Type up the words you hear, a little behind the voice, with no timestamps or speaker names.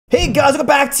Hey guys, welcome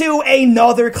back to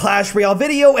another Clash Royale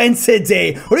video, and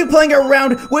today we're going to be playing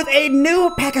around with a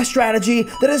new Pekka strategy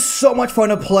that is so much fun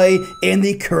to play in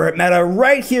the current meta.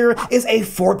 Right here is a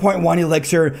 4.1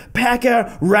 elixir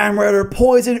Pekka, Ram Rider,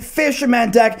 Poison, Fisherman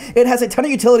deck. It has a ton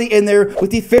of utility in there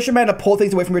with the Fisherman to pull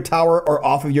things away from your tower or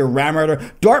off of your Ram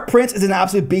Rider. Dart Prince is an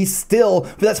absolute beast still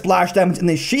for that splash damage in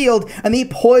the shield, and the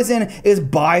Poison is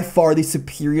by far the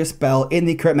superior spell in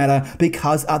the current meta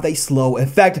because of the slow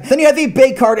effect. Then you have the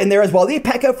big card in there as well, the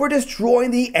Pekka for destroying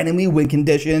the enemy win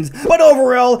conditions, but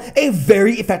overall a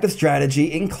very effective strategy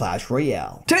in Clash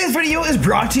Royale. Today's video is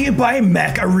brought to you by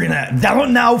Mech Arena. Download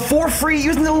now for free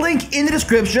using the link in the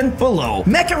description below.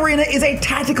 Mech Arena is a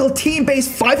tactical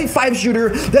team-based 5v5 shooter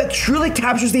that truly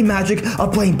captures the magic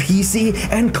of playing PC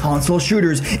and console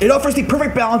shooters. It offers the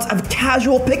perfect balance of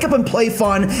casual pick up and play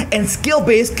fun and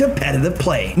skill-based competitive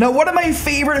play. Now, one of my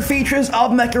favorite features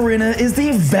of Mech Arena is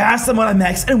the vast amount of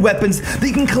mechs and weapons that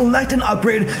you can collect and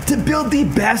upgrade to build the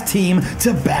best team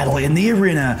to battle in the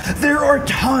arena. There are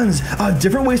tons of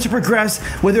different ways to progress,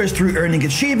 whether it's through earning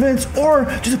achievements or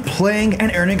just playing and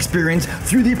earning experience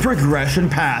through the progression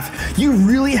path. You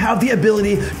really have the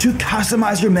ability to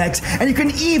customize your mechs, and you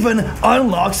can even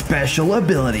unlock special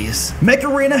abilities. Mech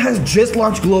Arena has just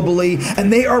launched globally,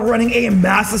 and they are running a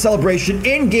massive celebration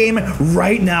in-game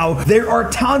right now. There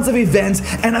are tons of events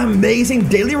and amazing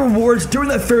daily rewards during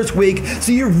the first week,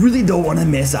 so you really don't want to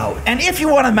miss out. And if you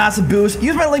want a massive boost,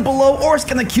 use my link below or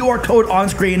scan the QR code on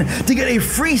screen to get a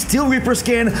free Steel Reaper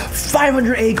skin,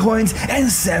 500 A coins, and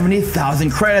 70,000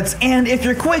 credits. And if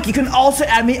you're quick, you can also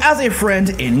add me as a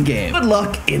friend in-game. Good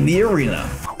luck in the arena.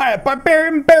 All right,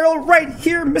 Barbarian Barrel right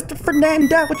here, Mr.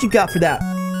 Fernanda. What you got for that?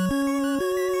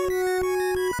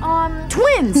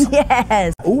 Twins.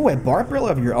 Yes. Ooh, a Barbarian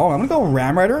of your own. I'm gonna go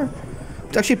Ram Rider,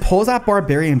 which actually pulls that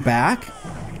Barbarian back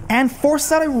and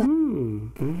forces out a...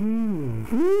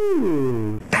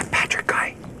 That Patrick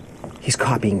guy, he's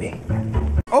copying me.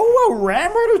 Oh, a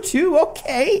Ram Rider too?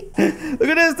 Okay. Look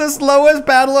at this, the slowest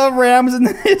battle of Rams in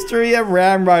the history of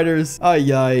Ram Riders.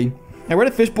 Ay, ay. Now we're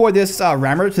gonna fishboard this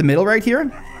Ram Rider to the middle right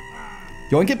here.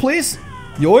 Yoink it, please.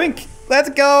 Yoink. Let's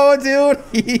go,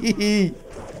 dude.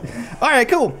 All right,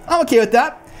 cool. I'm okay with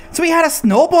that. So we had a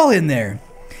snowball in there.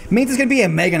 Means it's gonna be a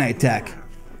Mega Knight deck.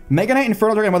 Mega Knight,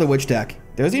 Infernal Dragon, Mother Witch deck.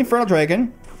 There's the Infernal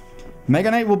Dragon.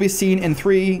 Mega Knight will be seen in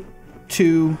 3,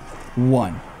 2,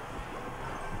 1.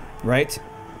 Right?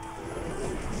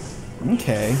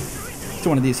 Okay. Let's do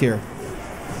one of these here.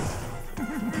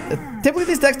 Typically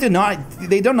these decks do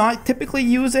not typically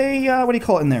use a, what do you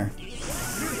call it in there?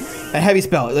 A heavy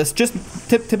spell. Let's just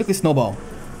typically snowball.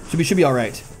 Should be all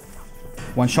right.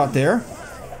 One shot there.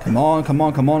 Come on, come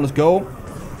on, come on. Let's go.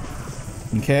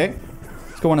 Okay.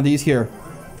 Let's go one of these here.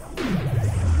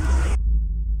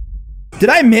 Did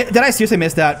I seriously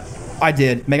miss that? I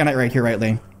did. Mega Knight right here, right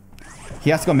lane. He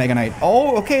has to go Mega Knight.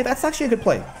 Oh, okay. That's actually a good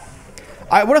play.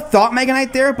 I would have thought Mega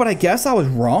Knight there, but I guess I was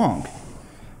wrong.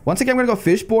 Once again, I'm going to go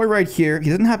Fish Boy right here. He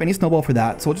doesn't have any snowball for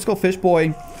that, so we'll just go Fish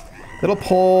Boy. That'll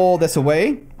pull this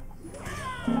away.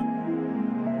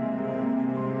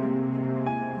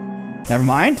 Never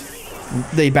mind.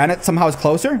 The bandit somehow is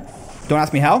closer. Don't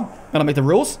ask me how. I don't make the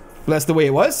rules. But that's the way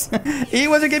it was.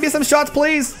 E-Wizard, give me some shots,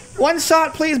 please. One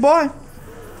shot, please, boy.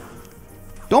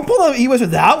 Don't pull the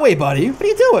E-Wizard that way, buddy. What are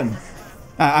you doing?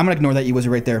 I'm going to ignore that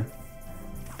E-Wizard right there.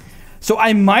 So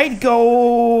I might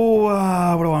go...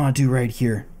 what do I want to do right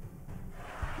here?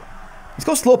 Let's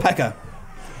go slow Pekka.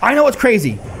 I know it's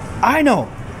crazy. I know.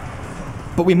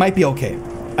 But we might be okay.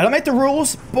 I don't make the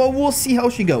rules, but we'll see how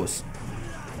she goes.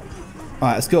 All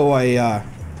right, let's go. A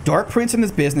Dart Prince in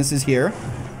this business is here.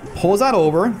 Pulls that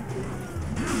over.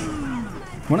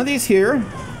 One of these here.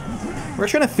 We're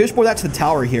trying to fishboard that to the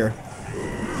tower here.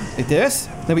 Like this.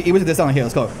 Then we E-Wizard this down here.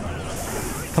 Let's go.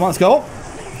 Come on, let's go.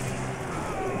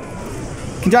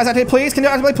 Can you guys activate, please? Can you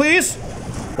guys activate, please?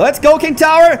 Let's go, King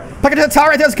Tower. Back into the tower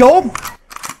right there. Let's go.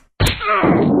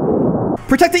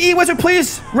 Protect the E-Wizard,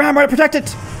 please. Ram Rider, protect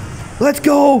it. Let's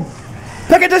go.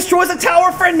 Pekka destroys the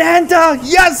tower, Fernanda.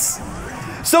 Yes.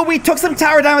 So we took some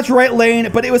tower damage right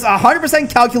lane, but it was 100%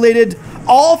 calculated.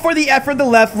 All for the effort in the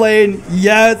left lane.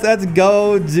 Yes, let's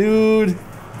go, dude.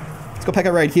 Let's go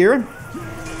Pekka right here.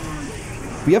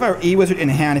 We have our E-Wizard in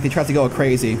hand if he tries to go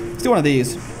crazy. Let's do one of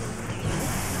these.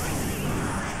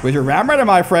 With your Ram Rider,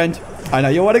 my friend. I know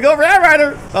you want to go Ram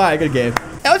Rider. All right, good game.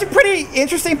 That was a pretty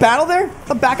interesting battle there.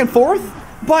 A back and forth,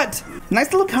 but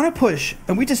nice little counter push.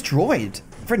 And we destroyed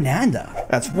Fernanda.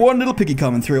 That's one little piggy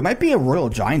coming through. It might be a Royal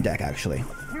Giant deck, actually.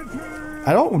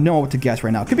 I don't know what to guess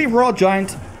right now. Could be Royal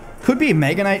Giant. Could be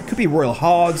Mega Knight. Could be Royal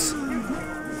Hogs.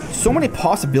 So many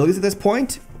possibilities at this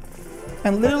point.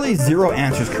 and literally 0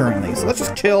 answers currently. So let's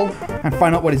just chill and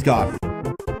find out what he's got.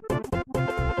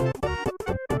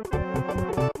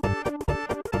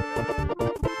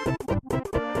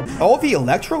 Oh, the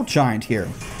Electro Giant here.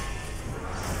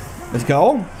 Let's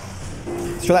go.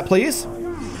 Let's try that, please.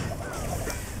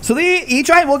 So the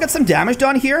E-Giant will get some damage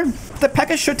done here. The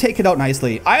Pekka should take it out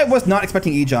nicely. I was not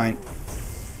expecting E-Giant.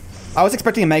 I was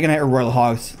expecting a Mega Knight or Royal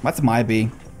Hogs. That's my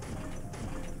B.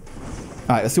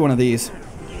 Alright, let's do one of these.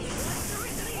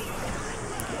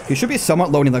 You should be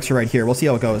somewhat low in Elixir right here. We'll see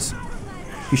how it goes.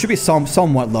 You should be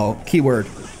somewhat low. Keyword.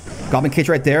 Goblin Cage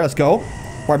right there. Let's go.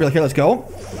 Barbarian here. Let's go.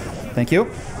 Thank you.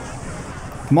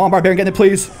 Come on, Barbarian, get it,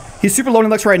 please. He's super low in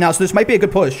Elixir right now, so this might be a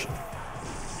good push.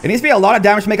 It needs to be a lot of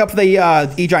damage to make up for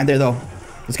the E-Giant there, though.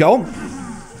 Let's go.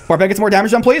 Barbarian, get some more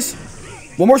damage done, please.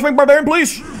 One more swing, Barbarian,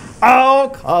 please.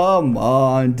 Oh, come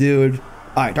on, dude.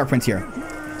 All right, Dark Prince here.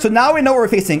 So now we know what we're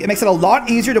facing. It makes it a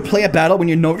lot easier to play a battle when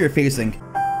you know what you're facing.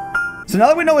 So now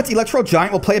that we know it's Electro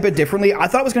Giant, we'll play a bit differently. I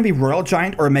thought it was going to be Royal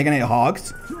Giant or Mega Knight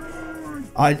Hogs.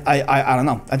 I don't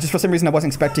know. Just for some reason, I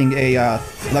wasn't expecting a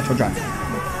Electro Giant.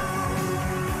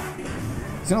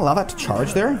 He's going to allow that to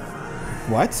charge there?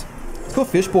 What? Let's go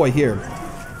Fish Boy here.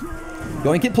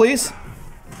 Yoink it, please.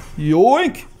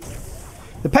 Yoink!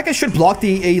 The Pekka should block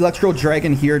the Electro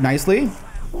Dragon here nicely.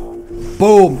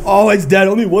 Boom! Oh, it's dead.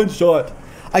 Only one shot.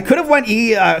 I could have went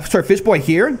Fish Boy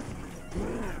here,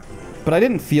 but I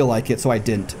didn't feel like it, so I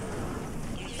didn't.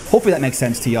 Hopefully that makes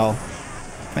sense to y'all.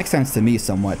 Makes sense to me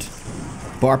somewhat.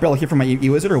 Barbell here for my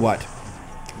E-Wizard or what?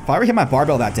 If I ever hit my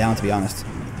barbell that down, to be honest.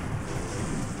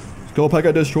 Let's go,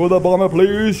 Pekka. Destroy the bomber,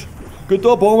 please. Get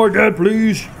the bomber dead,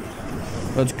 please.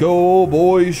 Let's go,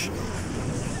 boys.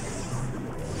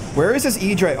 Where is this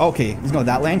E-Dragon? Okay, let's go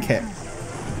that land kit.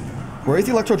 Where is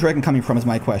the Electro Dragon coming from is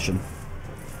my question.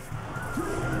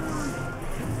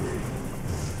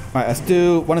 Alright, let's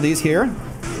do one of these here.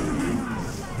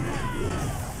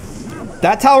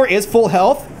 That tower is full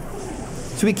health,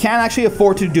 so we can actually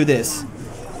afford to do this.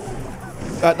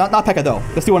 Not Pekka though.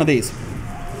 Let's do one of these.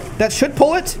 That should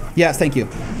pull it. Yes, thank you.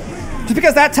 Just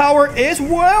because that tower is...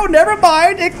 Whoa, never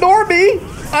mind. Ignore me.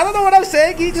 I don't know what I'm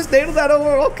saying. He just nailed that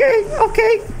over. Okay,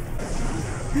 okay.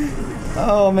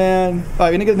 Oh, man. All right, we're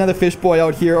going to get another Fish Boy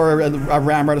out here, or a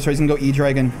Ram Rider, so he's going to go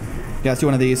E-Dragon. Yeah, let's do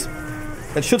one of these.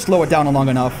 That should slow it down long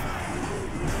enough.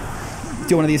 Let's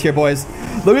do one of these here, boys.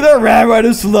 Look at that Ram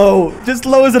Rider slow. Just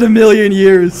slow as in a million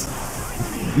years.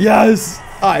 Yes.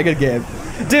 All right, good game.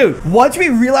 Dude, once we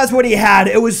realized what he had,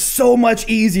 it was so much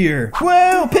easier.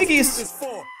 Whoa, piggies.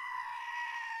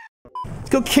 Let's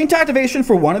go King to activation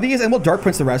for one of these, and we'll Dark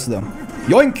Prince the rest of them.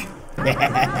 Yoink.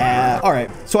 All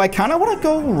right, so I kind of want to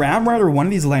go Ram Rider one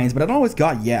of these lanes, but I don't know what it's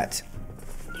got yet.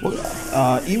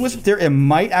 Well, E-Wizard there, it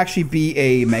might actually be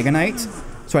a Mega Knight,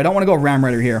 so I don't want to go Ram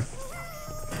Rider here.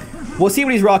 We'll see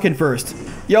what he's rocking first.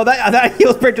 Yo, that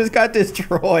heal sprint just got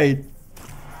destroyed.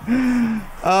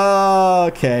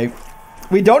 Okay.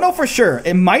 We don't know for sure.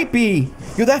 It might be...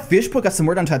 Yo, that Fish Boy got some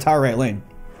word on that tower right lane.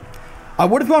 I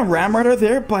would have gone Ram Rider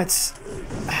there, but...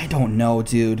 I don't know,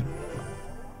 dude.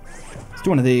 Let's do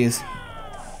one of these.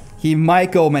 He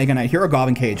might go Mega Knight here or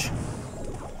Goblin Cage.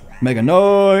 Mega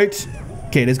Knight.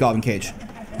 Okay, it is Goblin Cage.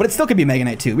 But it still could be Mega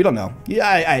Knight too. We don't know.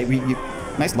 Yeah,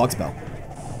 nice luck spell.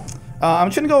 I'm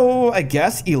just gonna go, I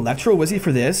guess, Electro Wizzy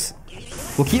for this.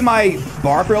 We'll keep my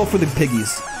Barbell for the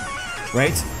piggies.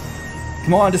 Right?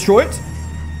 Come on, destroy it.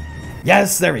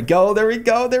 Yes, there we go, there we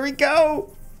go, there we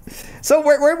go. So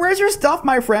where's your stuff,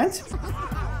 my friend?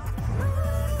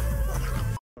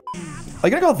 Are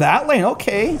you gonna go that lane?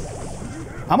 Okay.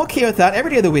 I'm okay with that every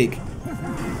day of the week.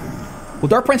 Well,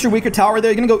 Dark Prince, your weaker tower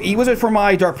there. You're gonna go E-Wizard for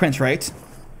my Dark Prince, right?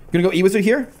 You're gonna go E-Wizard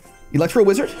here? Electro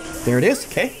Wizard? There it is,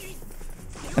 okay.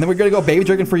 And then we're gonna go Baby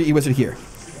Dragon for your E-Wizard here.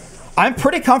 I'm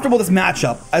pretty comfortable with this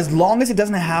matchup, as long as it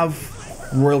doesn't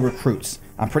have Royal Recruits.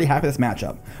 I'm pretty happy with this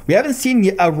matchup. We haven't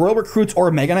seen Royal Recruits or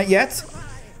Mega Knight yet,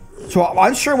 so I'm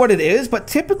unsure what it is, but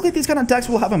typically these kind of decks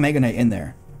will have a Mega Knight in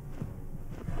there.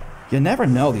 You never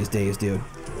know these days, dude.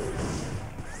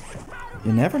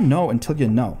 You never know until you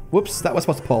know. Whoops, that was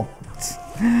supposed to pull.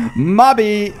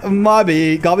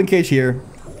 Mobby, Goblin Cage here.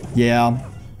 Yeah.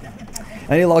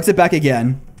 And he logs it back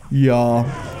again.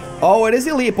 Yeah. Oh, it is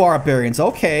Elite Barbarians.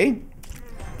 Okay.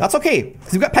 That's okay,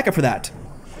 because we've got Pekka for that.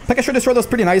 Pekka should destroy those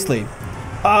pretty nicely.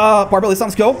 Barbell,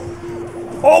 let's go.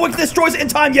 Oh, it destroys it in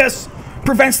time, yes!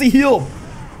 Prevents the heal.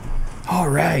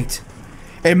 Alright.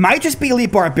 It might just be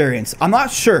Elite Barbarians. I'm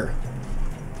not sure.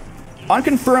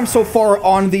 Unconfirmed so far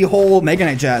on the whole Mega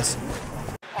Knight jazz.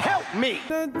 Help me!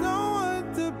 Alright,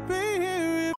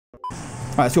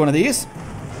 let's do one of these.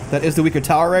 That is the weaker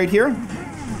tower right here.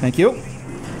 Thank you.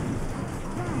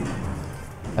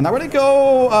 And now we're gonna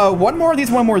go one more of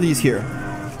these here.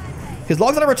 His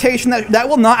log's out of rotation. That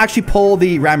will not actually pull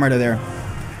the Ram Rider there.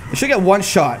 It should get one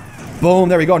shot. Boom,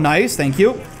 there we go. Nice, thank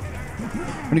you.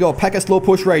 We're gonna go Pekka slow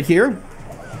push right here.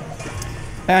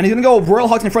 And he's gonna go Royal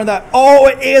Hugs in front of that. Oh,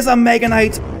 it is a Mega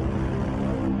Knight.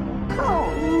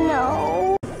 Oh,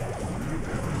 no.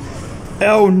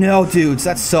 Oh, no, dudes.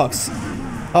 That sucks.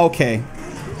 Okay.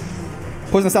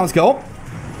 Pushing this down, let's go.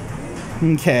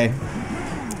 Okay.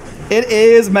 It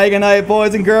is Mega Knight,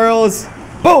 boys and girls.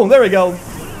 Boom, there we go.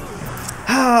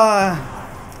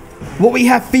 What we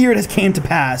have feared has came to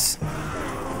pass.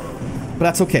 But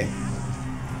that's okay.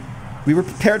 We were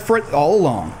prepared for it all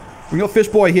along. We're gonna go Fish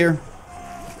Boy here.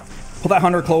 Pull that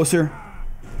hunter closer.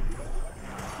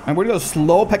 And we're gonna go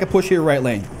slow Pekka push here right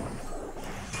lane.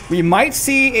 We might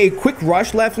see a quick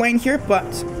rush left lane here, but...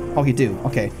 Oh, he do.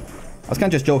 Okay. I was kind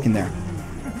of just joking there.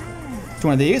 It's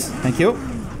one of these. Thank you.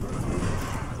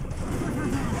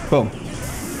 Boom.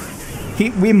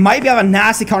 We might be having a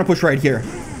nasty counter push right here.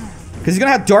 Because he's going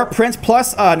to have Dark Prince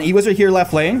plus an E-Wizard here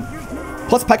left lane.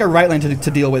 Plus Pekka right lane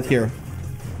to deal with here. So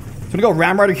we're going to go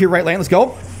Ram Rider here right lane. Let's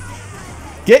go.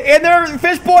 Get in there,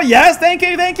 Fish Boy. Yes, thank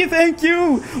you, thank you, thank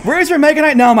you. Where's your Mega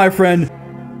Knight now, my friend?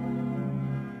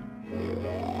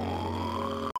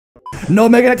 No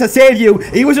Mega Knight to save you.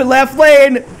 E-Wizard left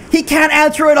lane. He can't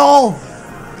answer it all.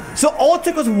 So all it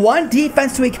took was one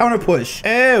defense to a counter push.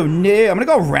 Oh, no. I'm going to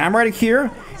go Ram Rider here.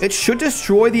 It should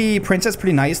destroy the princess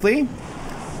pretty nicely.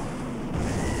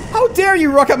 How dare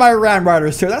you rock at my Ram Rider,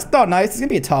 sir? That's not nice. It's going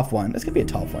to be a tough one. That's going to be a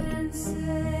tough one.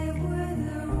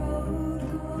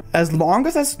 As long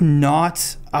as that's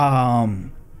not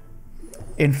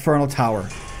Infernal Tower.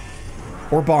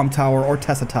 Or Bomb Tower. Or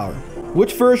Tessa Tower.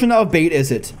 Which version of bait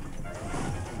is it?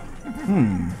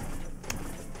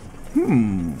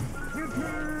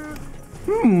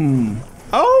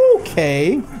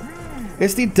 Okay.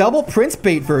 It's the double Prince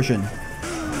bait version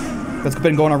that's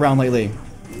been going around lately.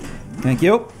 Thank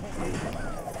you.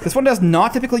 This one does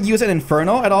not typically use an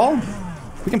Inferno at all.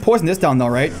 We can poison this down though,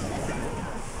 right?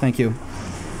 Thank you.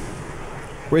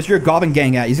 Where's your Goblin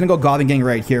Gang at? He's gonna go Goblin Gang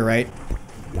right here, right?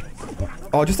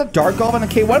 Oh, just a Dark Goblin.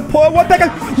 Okay, one Pekka.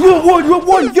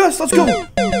 One. Yes, let's go.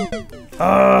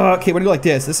 Okay, we're gonna go like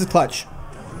this. This is clutch.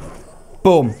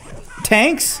 Boom.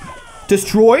 Tanks,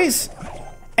 destroys,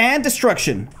 and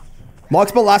destruction. Log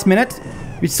spell last minute.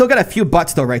 We still got a few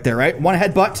butts though right there, right? One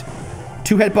headbutt,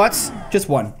 two headbutts, just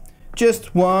one.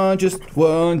 Just one, just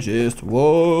one, just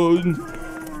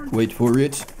one. Wait for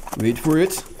it,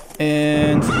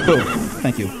 and boom.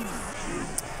 Thank you.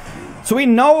 So we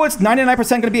know it's 99%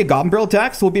 going to be a Goblin Barrel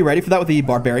deck, so we'll be ready for that with the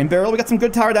Barbarian Barrel. We got some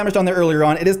good tower damage down there earlier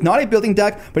on. It is not a building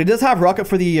deck, but it does have Rocket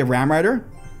for the Ram Rider.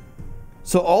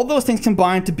 So all those things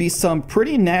combined to be some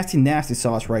pretty nasty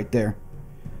sauce right there.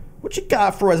 What you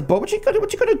got for us, bud? What you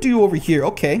gonna do over here?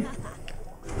 Okay.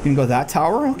 You can go that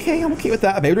tower. Okay, I'm okay with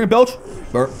that. Maybe we're gonna belch.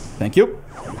 Thank you.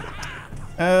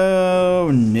 Oh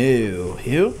no.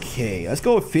 Okay, let's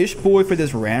go with Fish Boy for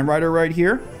this Ram Rider right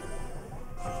here.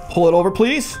 Pull it over,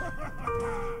 please.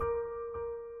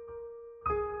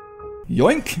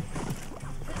 Yoink.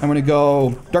 I'm gonna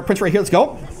go Dark Prince right here. Let's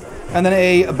go. And then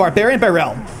a Barbarian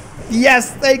Barrel.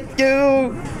 Yes, thank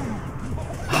you.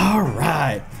 All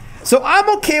right. So I'm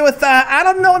okay with that. I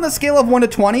don't know on the scale of 1 to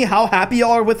 20 how happy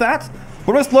y'all are with that.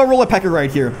 We're gonna slow roll a Pekka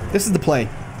right here. This is the play.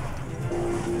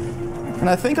 And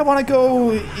I think I want to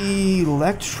go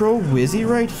Electro Wizzy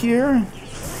right here.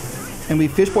 And we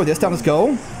Fish Boy this down. Let's go.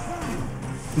 And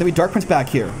then we Dark Prince back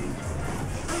here.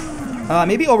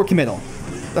 Maybe overcommittal.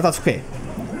 That's okay.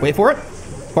 Wait for it.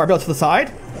 Barbell to the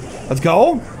side. Let's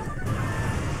go.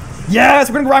 Yes,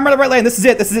 we're gonna grind right lane. This is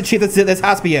it. This is it, Chief. This is it. This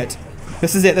has to be it.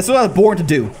 This is it. This is what I was born to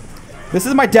do. This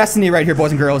is my destiny right here,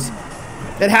 boys and girls.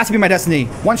 It has to be my destiny.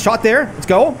 One shot there. Let's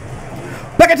go.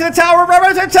 Back into the tower.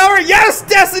 Right to the tower. Yes,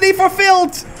 destiny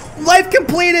fulfilled. Life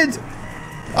completed.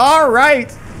 All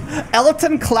right.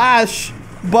 Elton Clash.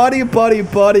 Buddy.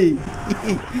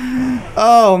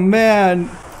 Oh, man.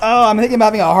 Oh, I'm thinking I'm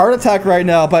having a heart attack right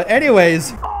now. But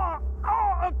anyways.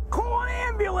 Call an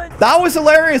ambulance. That was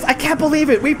hilarious. I can't believe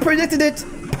it. We predicted it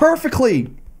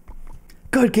perfectly.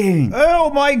 Good game. Oh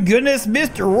my goodness,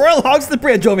 Mr. Royal Hogs the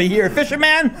bridge over here.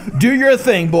 Fisherman, do your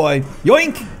thing, boy.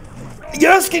 Yoink.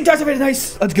 Yes, King Johnson, very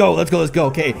nice. Let's go.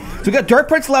 Okay. So we got Dark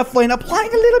Prince left lane, applying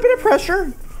a little bit of pressure.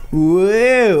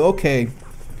 Whoa, okay.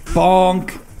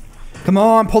 Bonk. Come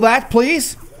on, pull that,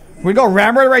 please. We're gonna go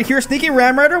Ram Rider right here. Sneaky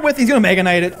Ram Rider with, he's gonna Mega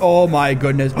Knight it. Oh my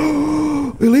goodness.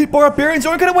 Elite Barbarians,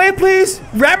 don't get away, please.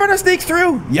 Ram Rider sneaks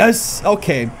through. Yes,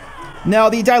 okay. Now,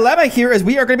 the dilemma here is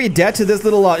we are going to be dead to this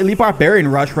little Elite Barbarian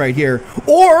rush right here.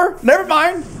 Or, never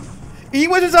mind.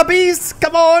 E-Wizard's a beast.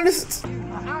 Come on.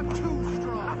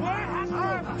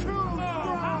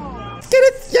 Get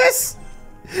it? Yes!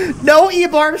 No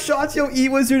E-Barb shots, yo,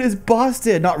 E-Wizard is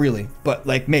busted. Not really, but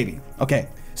like maybe. Okay,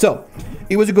 so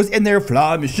E-Wizard goes in there,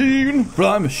 fly machine,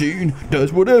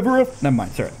 does whatever. Never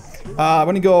mind, sorry. I'm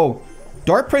gonna go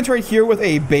Dark Prince right here with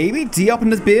a baby D up in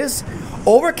this biz.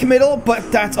 Overcommittal,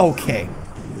 but that's okay.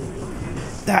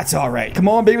 That's all right. Come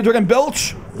on, baby dragon,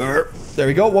 belch. There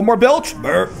we go. One more belch.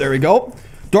 There we go.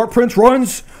 Dark Prince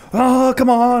runs. Oh, come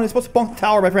on. It's supposed to bunk the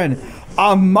tower, my friend.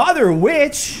 A Mother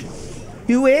Witch.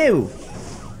 Woo.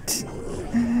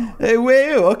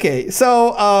 Woo. Okay,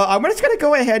 so I'm just gonna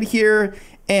go ahead here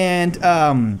and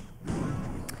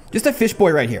just a fish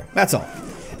boy right here. That's all.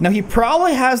 Now he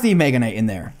probably has the Mega Knight in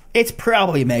there. It's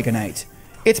probably Mega Knight.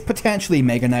 It's potentially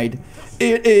Mega Knight.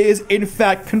 It is in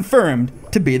fact confirmed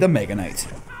to be the Mega Knight.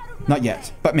 Not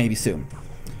yet, but maybe soon.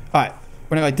 All right,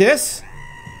 we're gonna go like this.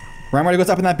 Ram Rider goes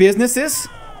up in that businesses.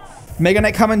 Mega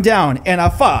Knight coming down, and a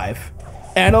 5,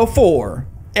 and a 4,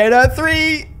 and a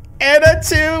 3, and a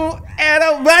 2, and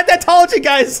a... I told you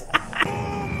guys.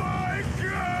 Oh my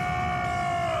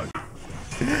God.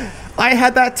 I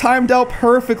had that timed out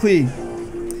perfectly.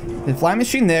 The flying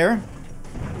machine there.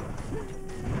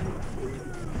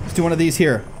 Let's do one of these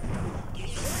here.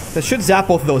 That should zap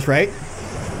both of those, right?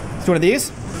 Let's do one of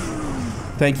these.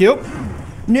 Thank you.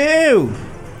 No!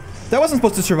 That wasn't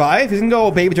supposed to survive. He's gonna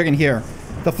go baby dragon here.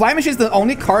 The flying machine is the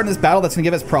only card in this battle that's gonna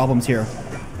give us problems here.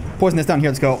 Poison this down here.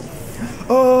 Let's go.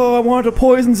 Oh, I wanted to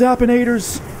poison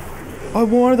Zappinators. I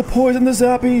wanted to poison the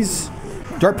Zappies.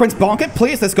 Dark Prince, bonk it,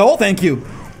 please. Let's go. Thank you.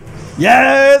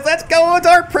 Yes, let's go,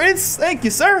 Dark Prince. Thank you,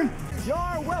 sir.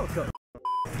 You're welcome.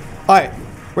 All right,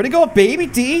 ready to go, baby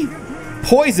D.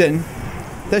 Poison.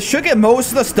 That should get most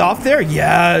of the stuff there.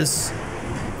 Yes.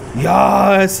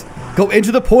 Yes. Go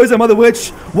into the poison, Mother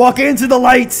Witch. Walk into the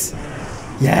lights.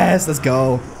 Yes, let's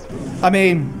go. I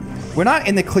mean, we're not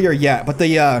in the clear yet, but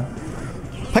the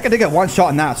Pekka did get one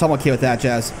shot in that, so I'm okay with that,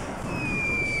 Jazz.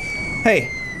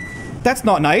 Hey, that's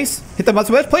not nice. Hit the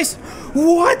Mother Witch, please.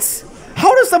 What?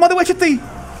 How does the Mother Witch hit the...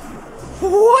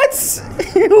 What?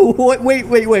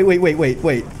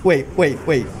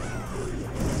 Wait.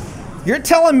 You're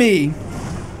telling me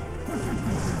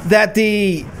that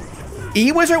the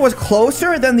E-Wizard was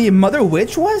closer than the Mother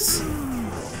Witch was?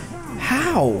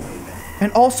 How?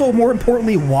 And also, more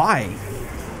importantly, why?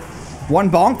 One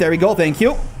bonk. There we go. Thank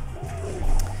you.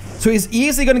 So he's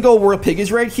easily going to go World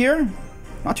Piggies right here.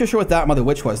 Not too sure what that Mother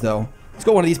Witch was, though. Let's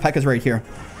go one of these Pekkas right here.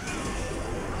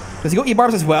 Does he go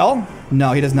E-Barbs as well?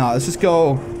 No, he does not. Let's just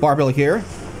go Barbell here.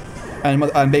 And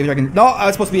Baby Dragon. No, I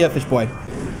was supposed to be a Fish Boy.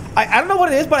 I don't know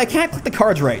what it is, but I can't click the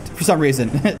cards right for some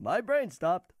reason. My brain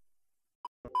stopped.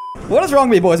 What is wrong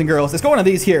with me, boys and girls? Let's go one of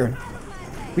these here.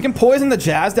 We can poison the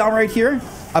Jazz down right here.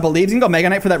 I believe he's gonna go Mega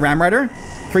Knight for that Ram Rider.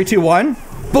 3, 2, 1.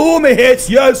 Boom, it hits.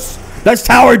 Yes. That's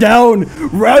tower down.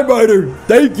 Ram Rider.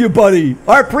 Thank you, buddy.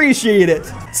 I appreciate it.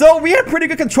 So we had pretty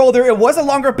good control there. It was a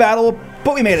longer battle,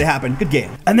 but we made it happen. Good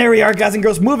game. And there we are, guys and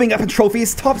girls, moving up in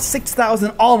trophies. Top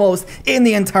 6,000 almost in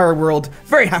the entire world.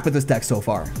 Very happy with this deck so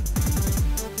far.